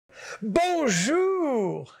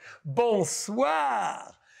Bonjour,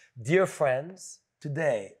 bonsoir. Dear friends,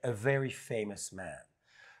 today a very famous man.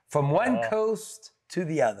 From one coast to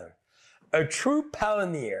the other, a true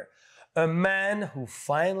pioneer, a man who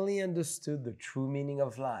finally understood the true meaning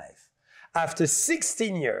of life. After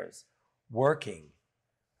 16 years working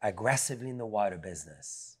aggressively in the water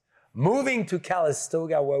business, moving to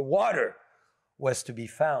Calistoga where water was to be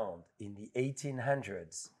found in the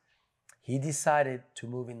 1800s, he decided to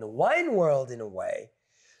move in the wine world in a way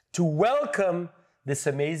to welcome this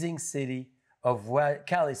amazing city of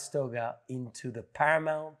Calistoga into the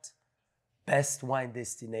paramount best wine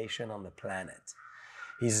destination on the planet.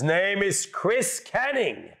 His name is Chris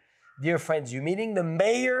Canning. Dear friends, you're meeting the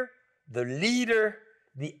mayor, the leader,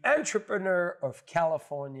 the entrepreneur of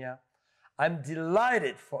California. I'm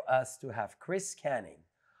delighted for us to have Chris Canning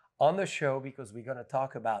on the show because we're going to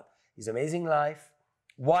talk about his amazing life,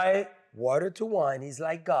 why water to wine, he's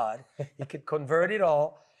like God, he could convert it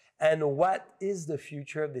all, and what is the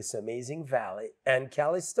future of this amazing valley and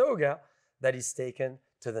Calistoga that is taken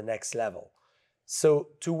to the next level. So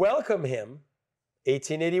to welcome him,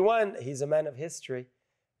 1881, he's a man of history,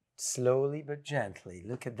 slowly but gently.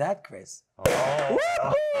 Look at that, Chris.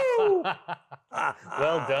 Oh.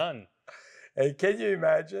 Well done. And can you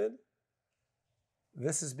imagine?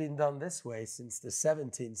 This has been done this way since the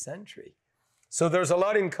 17th century. So there's a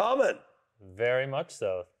lot in common. Very much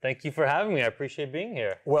so. Thank you for having me. I appreciate being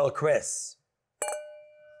here. Well, Chris,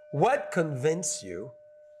 what convinced you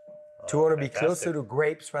to want to be closer to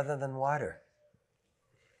grapes rather than water?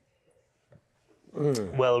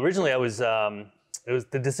 Well, originally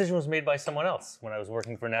the decision was made by someone else. When I was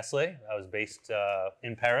working for Nestle, I was based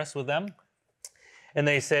in Paris with them. And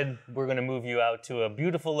they said, we're going to move you out to a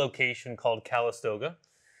beautiful location called Calistoga,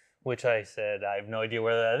 which I said, I have no idea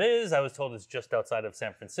where that is. I was told it's just outside of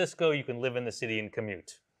San Francisco. You can live in the city and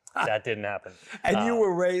commute. That didn't happen. And you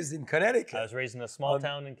were raised in Connecticut. I was raised in a small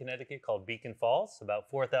town in Connecticut called Beacon Falls, about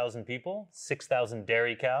 4,000 people, 6,000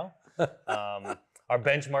 dairy cow. Our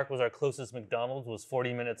benchmark was our closest McDonald's was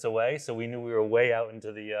 40 minutes away, so we knew we were way out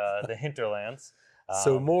into the hinterlands.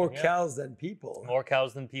 So more cows than people. More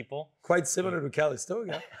cows than people. Quite similar to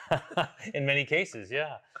Calistoga. In many cases,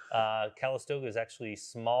 yeah. Calistoga is actually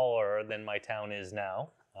smaller than my town is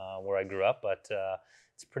now, where I grew up, but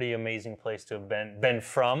it's a pretty amazing place to have been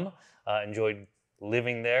from. Enjoyed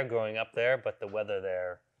living there, growing up there, but the weather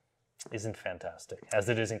there isn't fantastic, as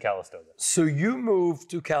it is in Calistoga. So you moved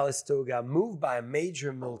to Calistoga, moved by a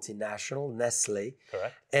major multinational, Nestle.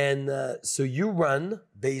 Correct. And so you run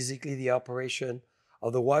basically the operation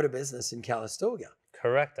of the water business in Calistoga.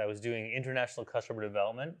 Correct. I was doing international customer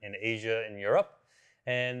development in Asia and Europe,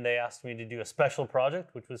 and they asked me to do a special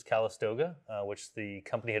project, which was Calistoga, which the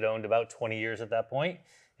company had owned about 20 years at that point,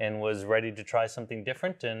 and was ready to try something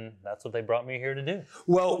different, and that's what they brought me here to do.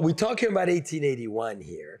 Well, we're talking about 1881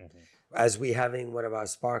 here, as we're having one of our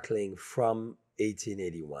sparkling from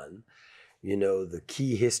 1881, you know, the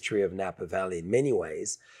key history of Napa Valley in many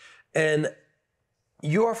ways. And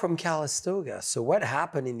you're from Calistoga, so what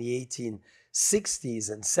happened in the 1860s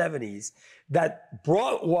and 70s that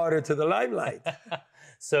brought water to the limelight?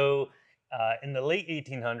 So in the late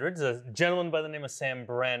 1800s, a gentleman by the name of Sam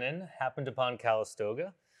Brannan happened upon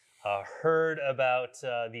Calistoga, heard about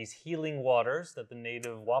these healing waters that the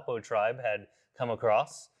native Wapo tribe had come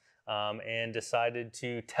across, and decided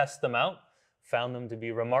to test them out, found them to be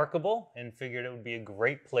remarkable, and figured it would be a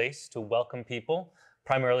great place to welcome people,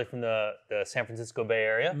 primarily from the San Francisco Bay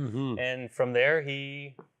Area. And from there,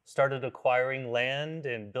 he started acquiring land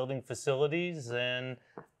and building facilities, and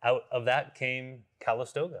out of that came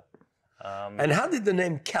Calistoga. And how did the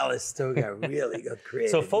name Calistoga really get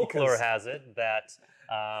created? So folklore has it that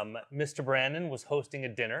Mr. Brannan was hosting a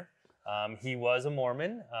dinner. He was a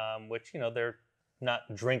Mormon, which, you know, they're not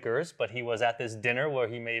drinkers, but he was at this dinner where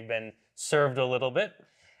he may have been served a little bit.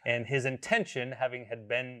 And his intention, having had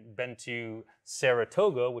been to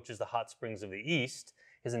Saratoga, which is the hot springs of the East,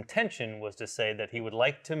 his intention was to say that he would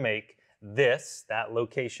like to make that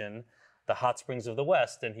location, the hot springs of the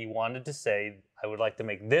West, and he wanted to say, I would like to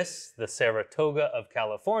make this the Saratoga of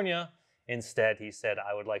California. Instead, he said,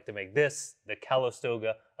 I would like to make this the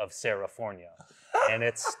Calistoga of Sarafornia. And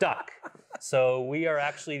it stuck. So we are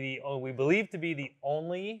actually we believe to be the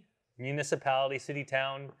only municipality, city,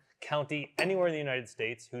 town, county anywhere in the United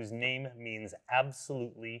States whose name means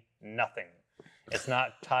absolutely nothing. It's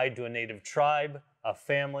not tied to a native tribe, a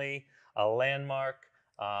family, a landmark,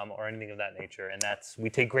 or anything of that nature. And we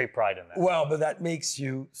take great pride in that. Well, but that makes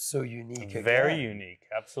you so unique. Very unique,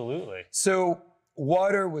 absolutely. So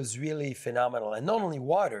water was really phenomenal. And not only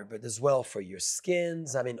water, but as well for your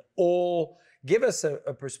skins. I mean, all give us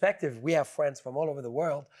a perspective. We have friends from all over the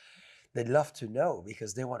world. They'd love to know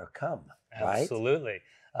because they want to come, right? Absolutely.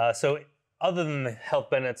 So other than the health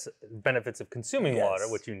benefits of consuming water,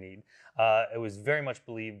 which you need, it was very much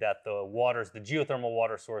believed that the geothermal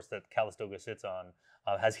water source that Calistoga sits on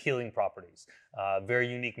has healing properties. Very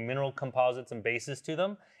unique mineral composites and bases to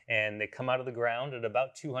them, and they come out of the ground at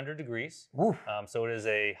about 200 degrees. So it is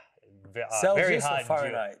a very hot or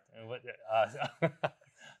Fahrenheit?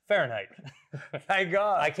 Fahrenheit. Thank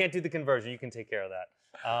God. I can't do the conversion. You can take care of that.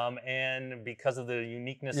 And because of the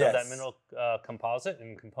uniqueness of that mineral composite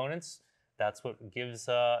and components, that's what gives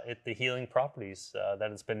it the healing properties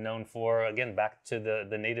that it's been known for, again, back to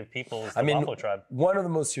the native peoples, the Buffalo tribe. One of the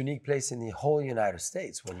most unique places in the whole United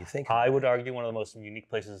States when you think about it. I would argue one of the most unique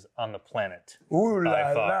places on the planet. Ooh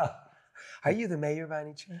la la. Are you the mayor by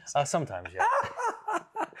any chance? Sometimes, yeah.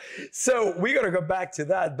 So we're going to go back to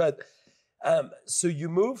that. But so you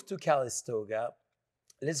moved to Calistoga.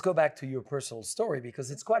 Let's go back to your personal story because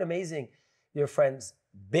it's quite amazing. Your friend's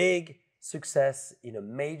big success in a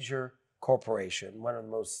major corporation, one of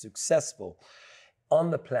the most successful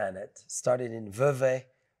on the planet, started in Vevey,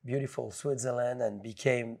 beautiful Switzerland, and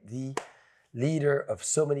became the leader of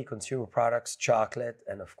so many consumer products, chocolate,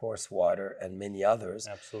 and of course, water, and many others.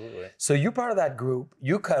 Absolutely. So you're part of that group.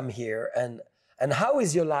 You come here, and how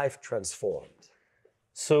is your life transformed?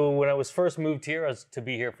 So when I was first moved here, I was to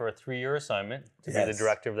be here for a 3-year assignment to be the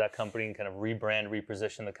director of that company and kind of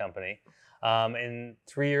reposition the company. And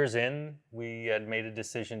 3 years in, we had made a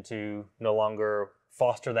decision to no longer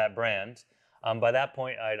foster that brand. By that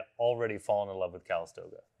point, I'd already fallen in love with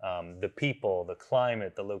Calistoga. The people, the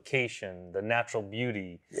climate, the location, the natural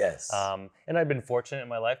beauty. Yes. And I've been fortunate in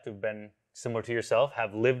my life to have been similar to yourself,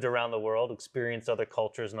 have lived around the world, experienced other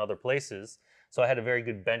cultures and other places. So I had a very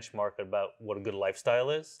good benchmark about what a good lifestyle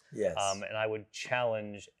is. Yes. And I would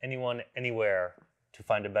challenge anyone, anywhere, to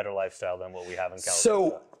find a better lifestyle than what we have in Calistoga.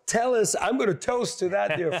 So tell us, I'm going to toast to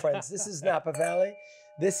that, dear friends. This is Napa Valley.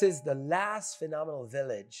 This is the last phenomenal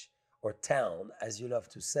village or town, as you love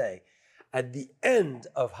to say, at the end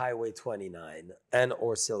of Highway 29 and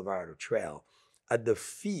or Silverado Trail, at the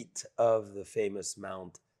feet of the famous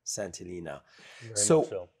Mount St. Helena.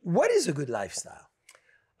 So what is a good lifestyle?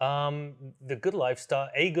 A good lifestyle,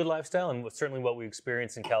 and certainly what we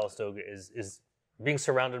experience in Calistoga is being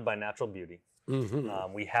surrounded by natural beauty.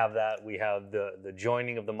 Mm-hmm. We have that. We have the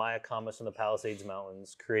joining of the Mayacamas and the Palisades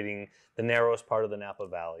Mountains, creating the narrowest part of the Napa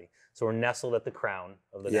Valley. So we're nestled at the crown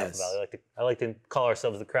of the Napa Valley. I like to call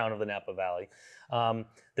ourselves the crown of the Napa Valley.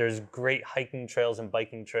 There's great hiking trails and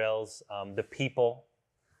biking trails. The people,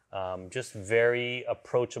 just very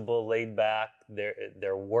approachable, laid back.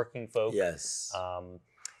 They're working folk. Yes.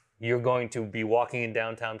 You're going to be walking in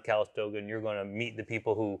downtown Calistoga, and you're going to meet the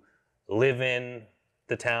people who live in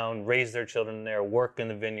the town, raise their children there, work in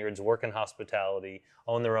the vineyards, work in hospitality,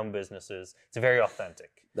 own their own businesses. It's very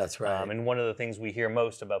authentic. That's right. And one of the things we hear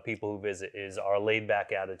most about people who visit is our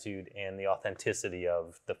laid-back attitude and the authenticity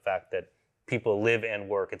of the fact that people live and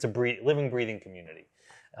work. It's a living, breathing community.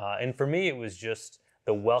 And for me, it was just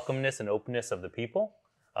the welcomeness and openness of the people,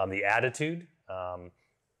 the attitude.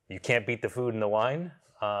 You can't beat the food and the wine.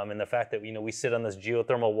 And the fact that we sit on this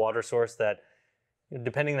geothermal water source that,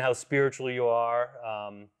 depending on how spiritual you are,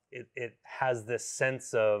 it has this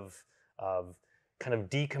sense of kind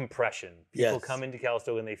of decompression. People come into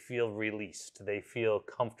Calistoga and they feel released. They feel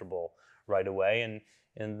comfortable right away.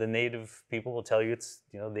 And the native people will tell you it's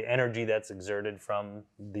the energy that's exerted from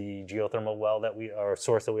the geothermal well or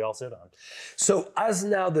source that we all sit on. So as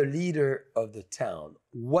now the leader of the town,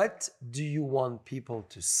 what do you want people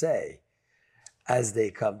to say as they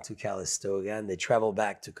come to Calistoga and they travel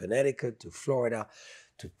back to Connecticut, to Florida,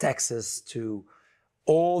 to Texas, to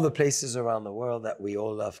all the places around the world that we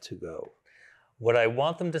all love to go? What I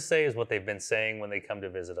want them to say is what they've been saying when they come to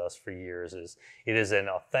visit us for years, is it is an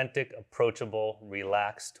authentic, approachable,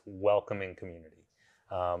 relaxed, welcoming community.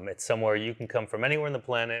 It's somewhere you can come from anywhere on the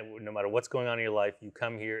planet, no matter what's going on in your life, you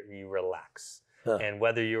come here and you relax. And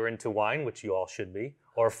whether you're into wine, which you all should be,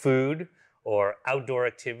 or food, or outdoor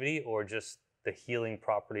activity, or just the healing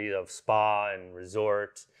property of spa and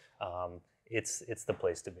resort, it's the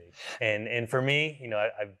place to be. And for me,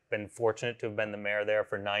 I've been fortunate to have been the mayor there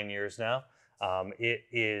for 9 years now. I'm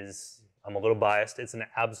a little biased, it's an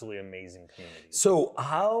absolutely amazing community. So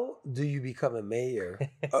how do you become a mayor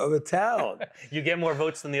of a town? You get more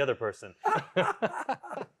votes than the other person.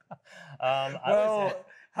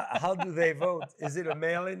 How do they vote? Is it a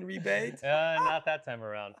mail-in rebate? Not that time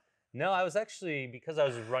around. No, I was actually, because I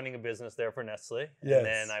was running a business there for Nestle, yes. And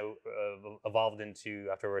then I evolved into,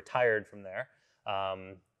 after I retired from there,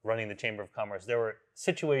 running the Chamber of Commerce, there were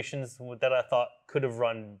situations that I thought could have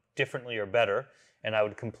run differently or better, and I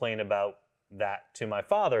would complain about that to my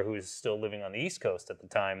father, who was still living on the East Coast at the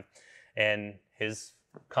time, and his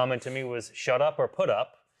comment to me was, shut up or put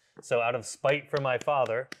up. So out of spite for my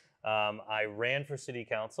father, I ran for city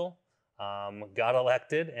council, got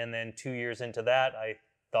elected, and then 2 years into that, I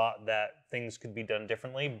thought that things could be done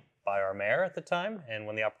differently by our mayor at the time. And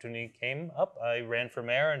when the opportunity came up, I ran for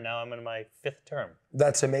mayor, and now I'm in my 5th term.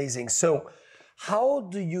 That's amazing. So how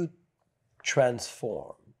do you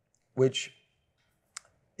transform, which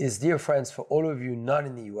is, dear friends, for all of you not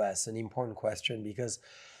in the US, an important question, because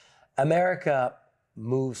America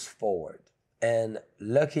moves forward and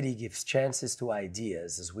luckily gives chances to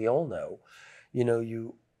ideas. As we all know,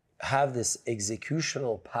 you have this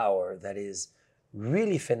executional power that is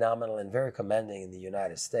really phenomenal and very commanding in the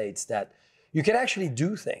United States, that you can actually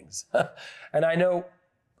do things. And I know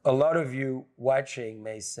a lot of you watching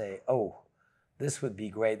may say, oh, this would be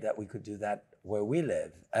great that we could do that where we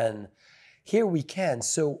live. And here we can.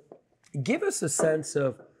 So give us a sense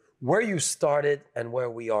of where you started and where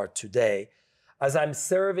we are today, as I'm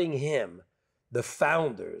serving him, the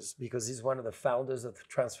founders, because he's one of the founders of the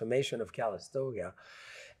transformation of Calistoga.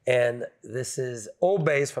 And this is all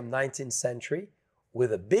based from 19th century,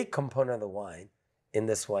 with a big component of the wine in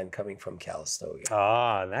this wine coming from Calistoga.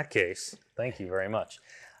 Ah, in that case, thank you very much.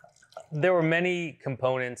 There were many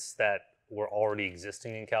components that were already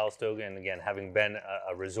existing in Calistoga, and again, having been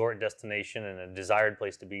a resort destination and a desired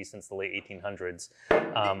place to be since the late 1800s,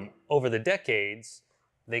 over the decades,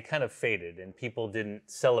 they kind of faded and people didn't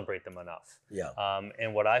celebrate them enough. Yeah.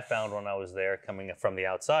 And what I found when I was there, coming from the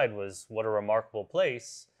outside, was what a remarkable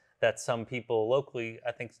place that some people locally,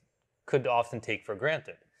 I think, could often take for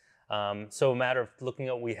granted. So a matter of looking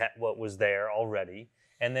at what was there already,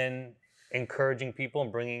 and then encouraging people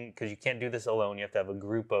and bringing, because you can't do this alone, you have to have a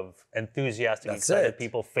group of enthusiastic, excited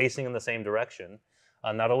people facing in the same direction.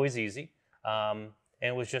 Not always easy. And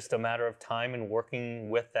it was just a matter of time and working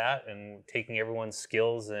with that and taking everyone's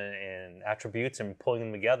skills and attributes and pulling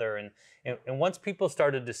them together. And once people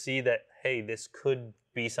started to see that, hey, this could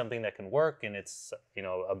be something that can work, and it's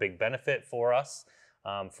a big benefit for us,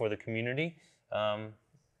 for the community,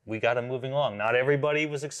 we got them moving along. Not everybody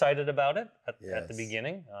was excited about it at the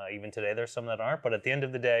beginning. Even today, there's some that aren't. But at the end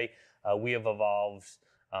of the day, we have evolved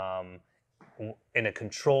in a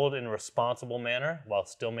controlled and responsible manner while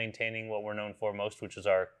still maintaining what we're known for most, which is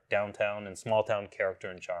our downtown and small town character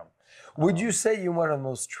and charm. Would you say you're one of the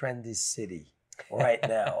most trendy city right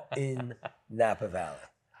now in Napa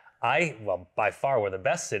Valley? Well, by far, we're the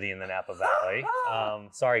best city in the Napa Valley.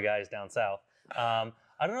 Sorry, guys, down south.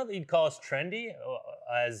 I don't know that you'd call us trendy,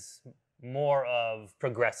 as more of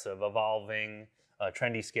progressive, evolving.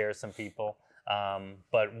 Trendy scares some people.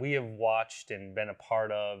 But we have watched and been a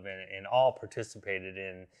part of and all participated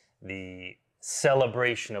in the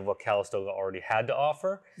celebration of what Calistoga already had to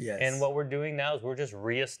offer. Yes. And what we're doing now is we're just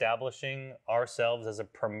reestablishing ourselves as a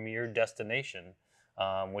premier destination,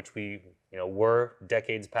 which we were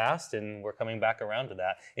decades past, and we're coming back around to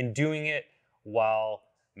that and doing it while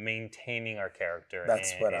maintaining our character.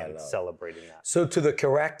 That's what I and love. Celebrating that. So to the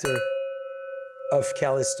character of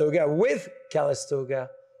Calistoga, with Calistoga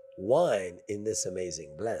wine in this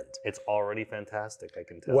amazing blend. It's already fantastic, I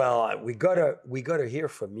can tell. Well, we gotta hear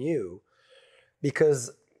from you,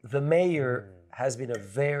 because the mayor has been a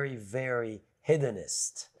very, very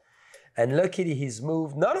hedonist. And luckily he's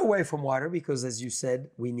moved not away from water, because as you said,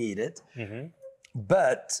 we need it,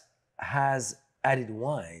 but has added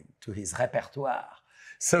wine to his repertoire.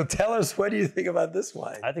 So tell us, what do you think about this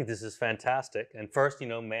wine? I think this is fantastic. And first,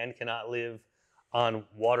 man cannot live on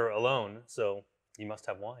water alone, so you must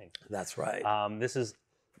have wine. That's right. This is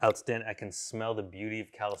outstanding. I can smell the beauty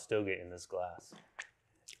of Calistoga in this glass,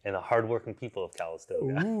 and the hardworking people of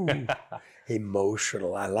Calistoga. Ooh,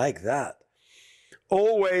 emotional. I like that.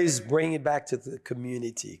 Always bring it back to the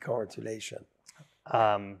community. Congratulations.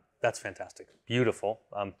 That's fantastic. Beautiful.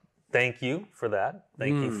 Thank you for that.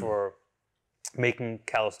 Thank you for making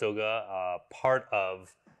Calistoga part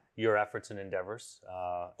of your efforts and endeavors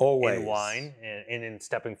in wine and in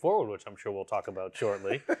stepping forward, which I'm sure we'll talk about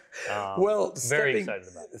shortly. Well, very excited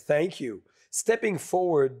about it. Thank you. Stepping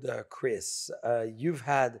forward, Chris, you've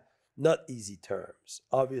had not easy terms,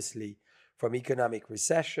 obviously, from economic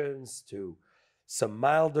recessions to some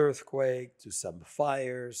mild earthquake, to some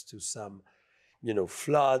fires, to some,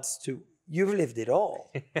 floods, to you've lived it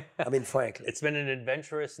all. I mean, frankly. It's been an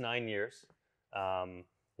adventurous 9 years.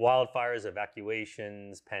 Wildfires,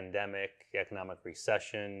 evacuations, pandemic, economic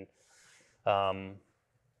recession,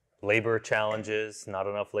 labor challenges, not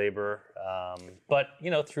enough labor. But,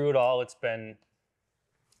 through it all, it's been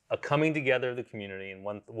a coming together of the community, and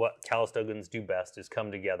what Calistogans do best is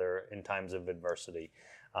come together in times of adversity.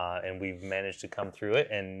 And we've managed to come through it,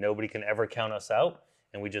 and nobody can ever count us out.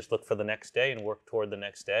 And we just look for the next day and work toward the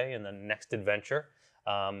next day and the next adventure.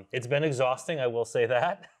 It's been exhausting, I will say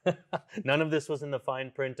that. None of this was in the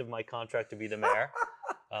fine print of my contract to be the mayor.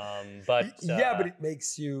 But it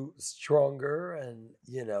makes you stronger, and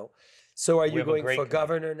So are you going for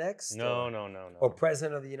governor next? No. Or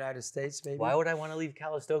president of the United States, maybe? Why would I want to leave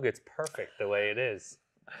Calistoga? It's perfect the way it is.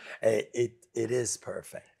 It is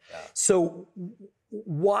perfect. Yeah. So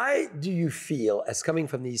why do you feel, as coming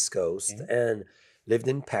from the East Coast and lived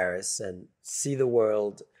in Paris and see the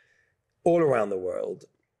world, all around the world,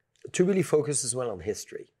 to really focus as well on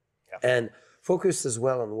history and focus as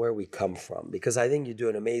well on where we come from? Because I think you do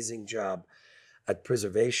an amazing job at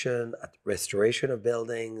preservation, at restoration of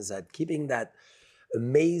buildings, at keeping that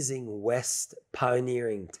amazing West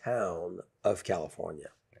pioneering town of California.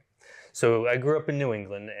 So I grew up in New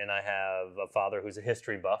England, and I have a father who's a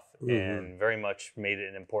history buff and very much made it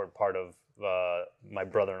an important part of my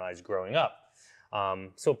brother and I's growing up.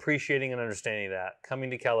 So appreciating and understanding that.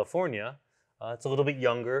 Coming to California, it's a little bit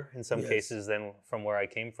younger in some cases than from where I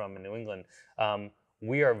came from in New England.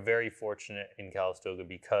 We are very fortunate in Calistoga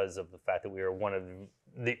because of the fact that we are one of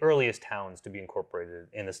the earliest towns to be incorporated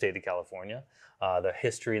in the state of California. The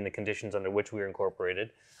history and the conditions under which we are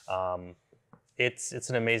incorporated. It's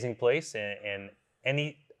an amazing place, and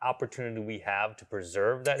any opportunity we have to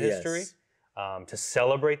preserve that history, to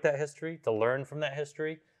celebrate that history, to learn from that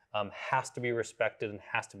history, has to be respected and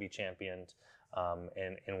has to be championed.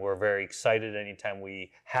 And we're very excited anytime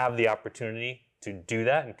we have the opportunity to do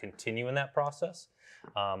that and continue in that process.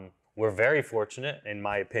 We're very fortunate, in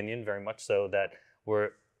my opinion, very much so, that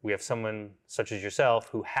we have someone such as yourself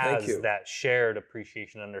who has that shared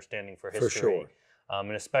appreciation and understanding for history. For sure.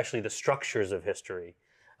 And especially the structures of history,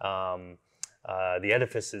 the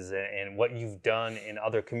edifices, and what you've done in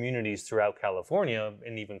other communities throughout California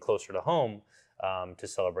and even closer to home to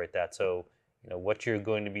celebrate that. So, what you're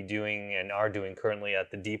going to be doing and are doing currently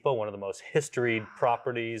at the Depot, one of the most historied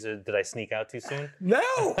properties. Did I sneak out too soon? No!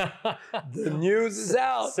 The news is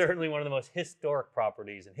out. Certainly one of the most historic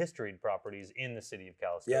properties and historied properties in the city of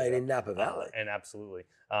Calistoga. Yeah, and in Napa Valley. And absolutely.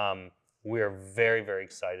 We are very, very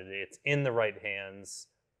excited. It's in the right hands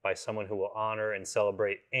by someone who will honor and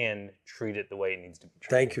celebrate and treat it the way it needs to be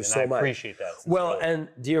treated. Thank you so much. I appreciate that. Well, and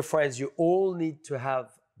dear friends, you all need to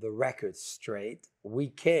have the record straight. We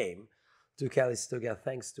came to Calistoga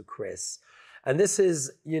thanks to Chris. And this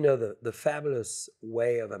is, the fabulous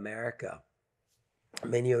way of America.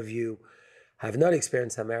 Many of you have not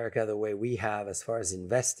experienced America the way we have as far as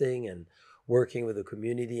investing and working with the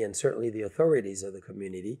community and certainly the authorities of the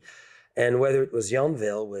community. And whether it was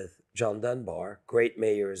Yountville with John Dunbar, great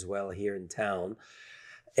mayor as well here in town,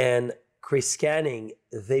 and Chris Canning,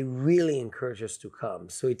 they really encourage us to come.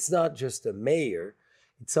 So it's not just a mayor,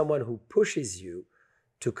 it's someone who pushes you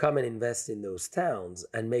to come and invest in those towns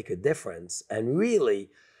and make a difference and really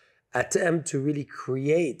attempt to really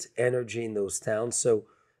create energy in those towns so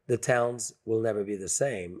the towns will never be the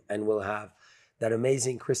same and will have that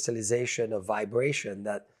amazing crystallization of vibration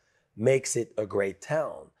that makes it a great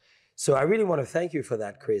town. So I really want to thank you for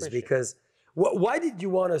that, Chris, because why did you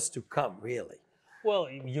want us to come, really? Well,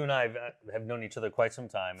 you and I have known each other quite some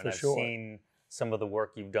time, and I've seen some of the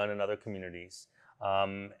work you've done in other communities.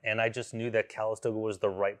 And I just knew that Calistoga was the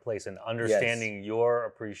right place, and understanding your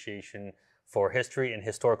appreciation for history and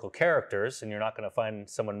historical characters, and you're not going to find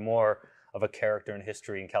someone more of a character in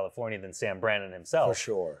history in California than Sam Brannan himself. For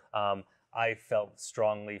sure. I felt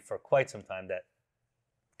strongly for quite some time that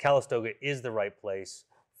Calistoga is the right place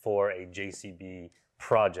for a JCB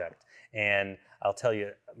project. And I'll tell you,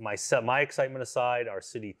 my excitement aside, our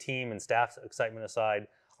city team and staff's excitement aside,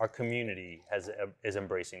 our community is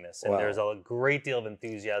embracing this. And there's a great deal of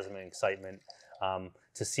enthusiasm and excitement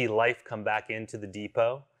to see life come back into the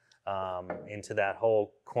Depot, into that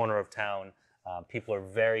whole corner of town. People are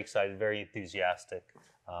very excited, very enthusiastic,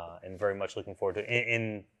 and very much looking forward to it.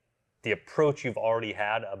 In the approach you've already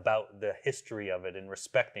had about the history of it and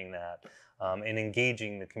respecting that and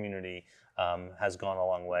engaging the community has gone a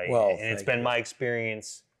long way. Well, and it's been my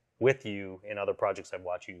experience with you in other projects I've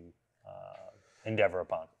watched you endeavor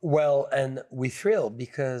upon. Well, and we thrill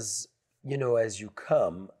because, as you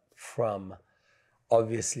come from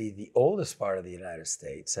obviously the oldest part of the United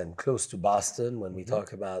States and close to Boston, when we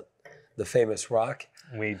talk about the famous rock.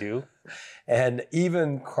 We do. And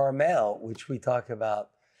even Carmel, which we talk about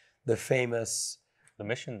the famous... The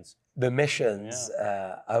missions. The missions.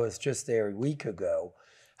 Yeah. I was just there a week ago,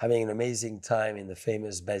 having an amazing time in the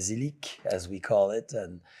famous basilique, as we call it,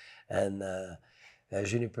 and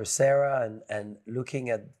Juniper Serra, and looking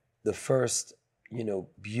at the first,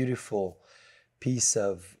 beautiful piece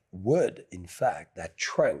of wood, in fact, that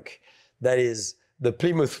trunk, that is the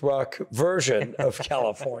Plymouth Rock version of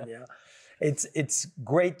California. It's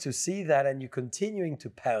great to see that, and you're continuing to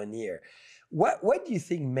pioneer. What do you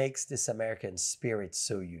think makes this American spirit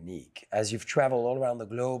so unique? As you've traveled all around the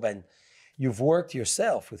globe and you've worked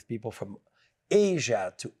yourself with people from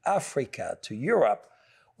Asia to Africa to Europe,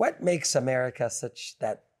 what makes America such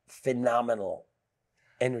that phenomenal,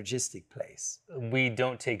 energistic place? We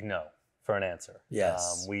don't take no for an answer.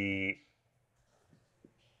 Yes.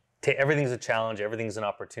 Everything's a challenge, everything's an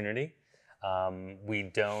opportunity. We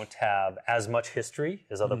don't have as much history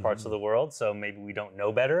as other parts of the world, so maybe we don't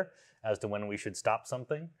know better as to when we should stop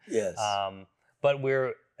something. Yes. But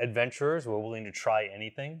we're adventurers. We're willing to try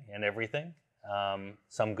anything and everything,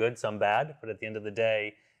 some good, some bad. But at the end of the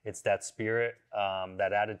day, it's that spirit,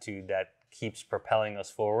 that attitude that keeps propelling us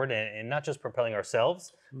forward, and not just propelling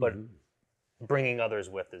ourselves, but bringing others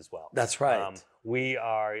with as well. That's right. We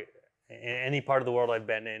are, in any part of the world I've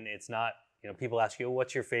been in, it's not, people ask you,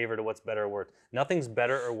 what's your favorite or what's better or worse? Nothing's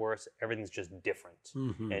better or worse. Everything's just different.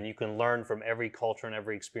 And you can learn from every culture and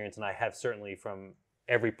every experience. And I have certainly from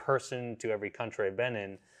every person to every country I've been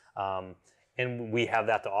in. And we have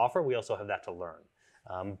that to offer. We also have that to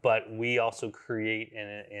learn. But we also create,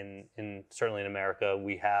 in certainly in America,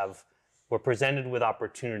 we're presented with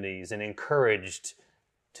opportunities and encouraged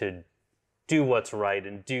to do what's right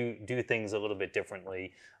and do things a little bit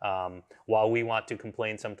differently. While we want to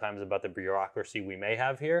complain sometimes about the bureaucracy we may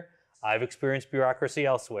have here, I've experienced bureaucracy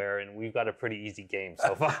elsewhere, and we've got a pretty easy game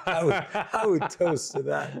so far. I would toast to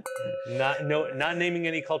that. Not naming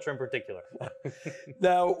any culture in particular.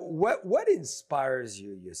 Now, what inspires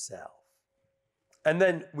you yourself? And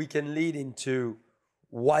then we can lead into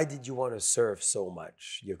why did you want to serve so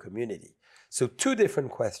much your community? So 2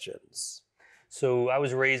 different questions. So I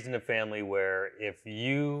was raised in a family where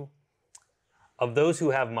of those who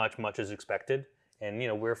have much, much is expected. And,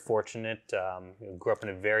 we're fortunate, grew up in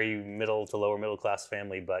a very middle to lower middle class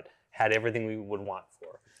family, but had everything we would want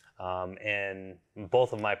for. And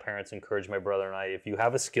both of my parents encouraged my brother and I, if you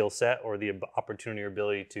have a skill set or the opportunity or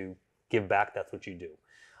ability to give back, that's what you do.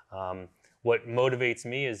 What motivates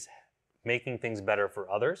me is making things better for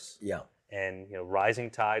others. Yeah. And,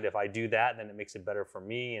 rising tide, if I do that, then it makes it better for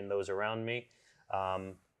me and those around me.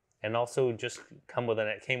 And also just came with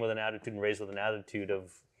an attitude and raised with an attitude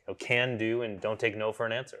of, can do and don't take no for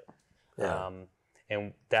an answer. Yeah.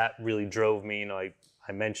 And that really drove me.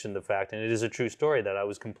 I mentioned the fact, and it is a true story, that I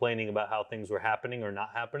was complaining about how things were happening or not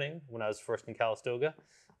happening when I was first in Calistoga,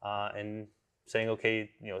 and saying, okay,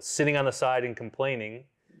 sitting on the side and complaining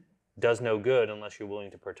does no good unless you're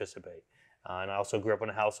willing to participate. And I also grew up in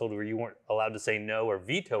a household where you weren't allowed to say no or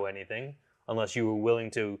veto anything unless you were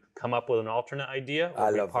willing to come up with an alternate idea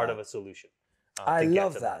or be part of a solution. I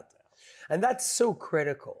love that. And that's so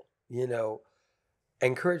critical,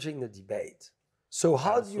 encouraging the debate. So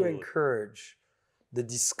how do you encourage the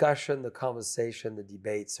discussion, the conversation, the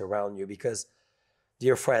debates around you? Because,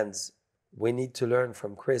 dear friends, we need to learn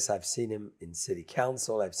from Chris. I've seen him in city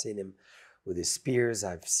council. I've seen him with his peers.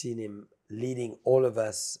 I've seen him leading all of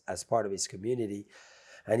us as part of his community.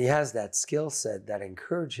 And he has that skill set that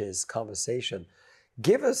encourages conversation.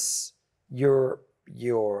 Give us your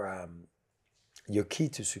key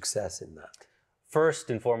to success in that. First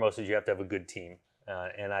and foremost is you have to have a good team.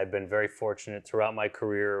 And I've been very fortunate throughout my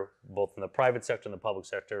career, both in the private sector and the public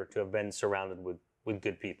sector, to have been surrounded with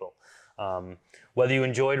good people. Whether you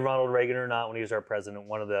enjoyed Ronald Reagan or not when he was our president,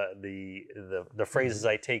 one of the phrases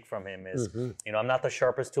I take from him is, I'm not the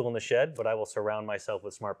sharpest tool in the shed, but I will surround myself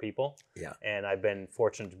with smart people. Yeah. And I've been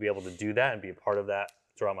fortunate to be able to do that and be a part of that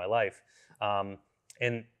throughout my life.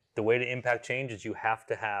 And the way to impact change is you have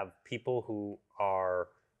to have people who are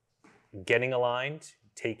getting aligned,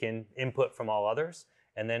 take in input from all others,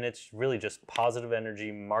 and then it's really just positive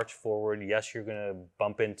energy, march forward. Yes, you're going to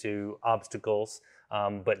bump into obstacles,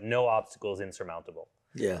 but no obstacle is insurmountable.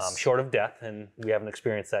 Yes. Short of death, and we haven't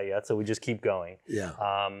experienced that yet, so we just keep going. Yeah.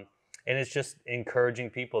 And it's just encouraging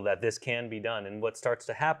people that this can be done. And what starts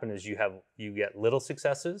to happen is you get little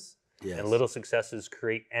successes, and little successes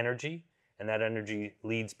create energy, and that energy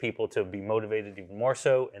leads people to be motivated even more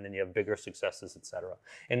so, and then you have bigger successes, et cetera.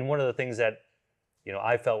 And one of the things that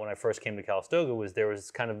I felt when I first came to Calistoga was there was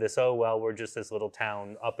kind of this, we're just this little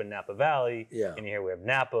town up in Napa Valley, and here we have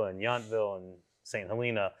Napa and Yountville and St.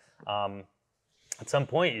 Helena. At some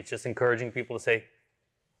point, it's just encouraging people to say,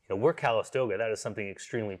 we're Calistoga. That is something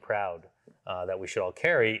extremely proud that we should all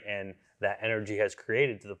carry, and that energy has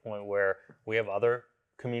created to the point where we have other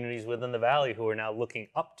communities within the valley who are now looking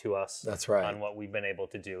up to us. That's right. On what we've been able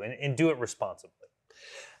to do and do it responsibly.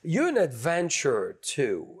 You're an adventurer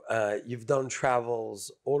too. You've done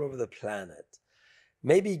travels all over the planet.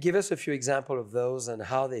 Maybe give us a few examples of those and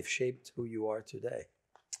how they've shaped who you are today.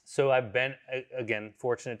 So I've been, again,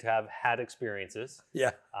 fortunate to have had experiences.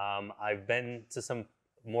 Yeah. I've been to some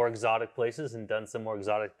more exotic places and done some more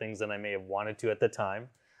exotic things than I may have wanted to at the time.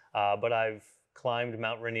 But I've climbed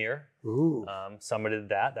Mount Rainier, summited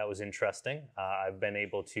that. That was interesting. I've been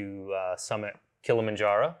able to summit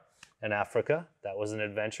Kilimanjaro in Africa. That was an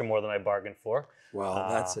adventure more than I bargained for. Wow,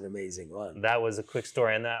 that's an amazing one. That was a quick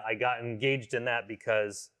story. And that I got engaged in that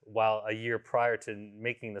because while a year prior to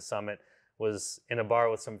making the summit, was in a bar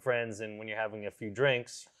with some friends, and when you're having a few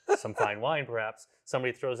drinks, some fine wine perhaps,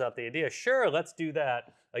 somebody throws out the idea, sure, let's do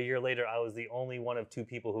that. A year later, I was the only one of 2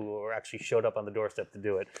 people who actually showed up on the doorstep to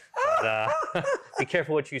do it. But, be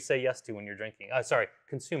careful what you say yes to when you're drinking. Sorry,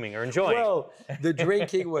 consuming or enjoying. Well, the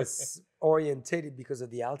drinking was orientated because of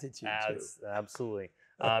the altitude too. Absolutely.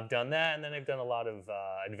 I've done that, and then I've done a lot of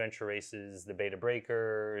adventure races, the Beta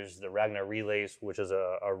Breakers, the Ragnar Relays, which is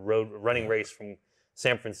a running race from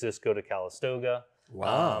San Francisco to Calistoga.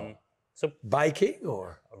 Wow. So biking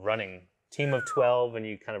or running, team of 12, and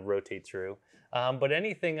you kind of rotate through. But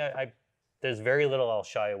anything, there's very little I'll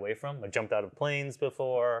shy away from. I jumped out of planes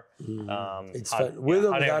before. It's fun. With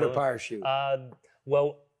or without a parachute?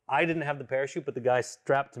 Well, I didn't have the parachute, but the guy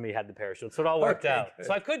strapped to me had the parachute, so it all worked out. Good.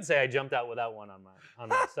 So I could say I jumped out without one on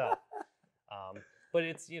myself. But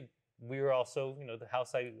it's we were also the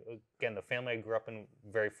house the family I grew up in,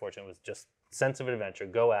 very fortunate, was just sense of adventure.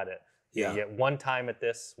 Go at it. Yeah. You get one time at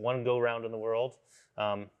this, one go round in the world.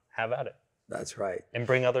 Have at it. That's right. And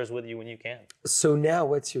bring others with you when you can. So now,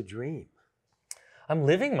 what's your dream? I'm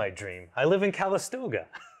living my dream. I live in Calistoga.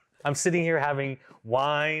 I'm sitting here having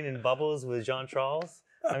wine and bubbles with Jean Charles.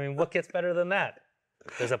 I mean, what gets better than that?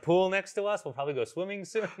 There's a pool next to us. We'll probably go swimming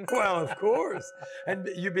soon. Well, of course. And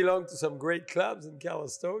you belong to some great clubs in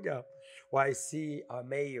Calistoga. Well, I see our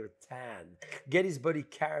mayor tan, get his body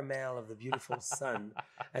caramel of the beautiful sun,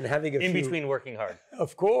 and having in between working hard.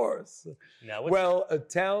 Of course. Now, well, a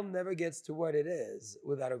town never gets to what it is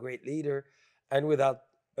without a great leader and without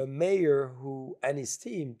a mayor and his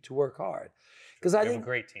team to work hard. Because I think a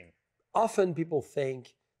great team. Often people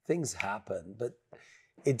think things happen, but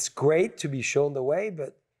it's great to be shown the way,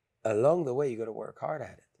 but along the way, you got to work hard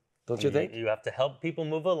at it. Don't you think? You have to help people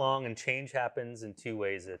move along, and change happens in 2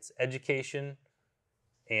 ways. It's education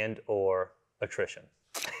and or attrition.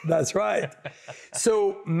 That's right.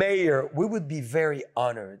 So, Mayor, we would be very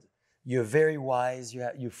honored. You're very wise.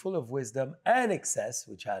 You're full of wisdom and excess,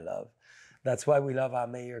 which I love. That's why we love our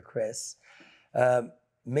Mayor, Chris.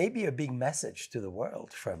 Maybe a big message to the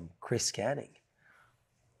world from Chris Canning.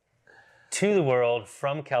 To the world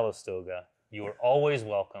from Calistoga, you are always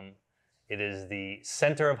welcome. It is the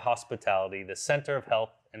center of hospitality, the center of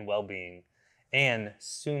health and well-being, and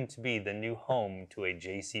soon to be the new home to a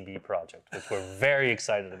JCB project, which we're very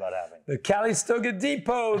excited about having. The Calistoga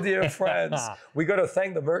Depot, dear friends. We got to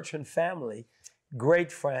thank the Merchant family,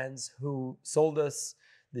 great friends who sold us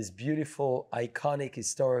this beautiful, iconic,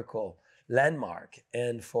 historical landmark.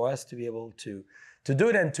 And for us to be able to do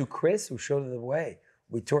it, and to Chris, who showed the way.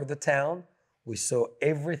 We toured the town. We saw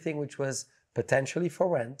everything which was potentially for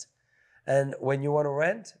rent. And when you want to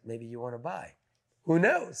rent, maybe you want to buy. Who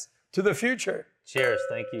knows? To the future. Cheers.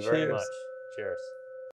 Thank you very Cheers. much. Cheers.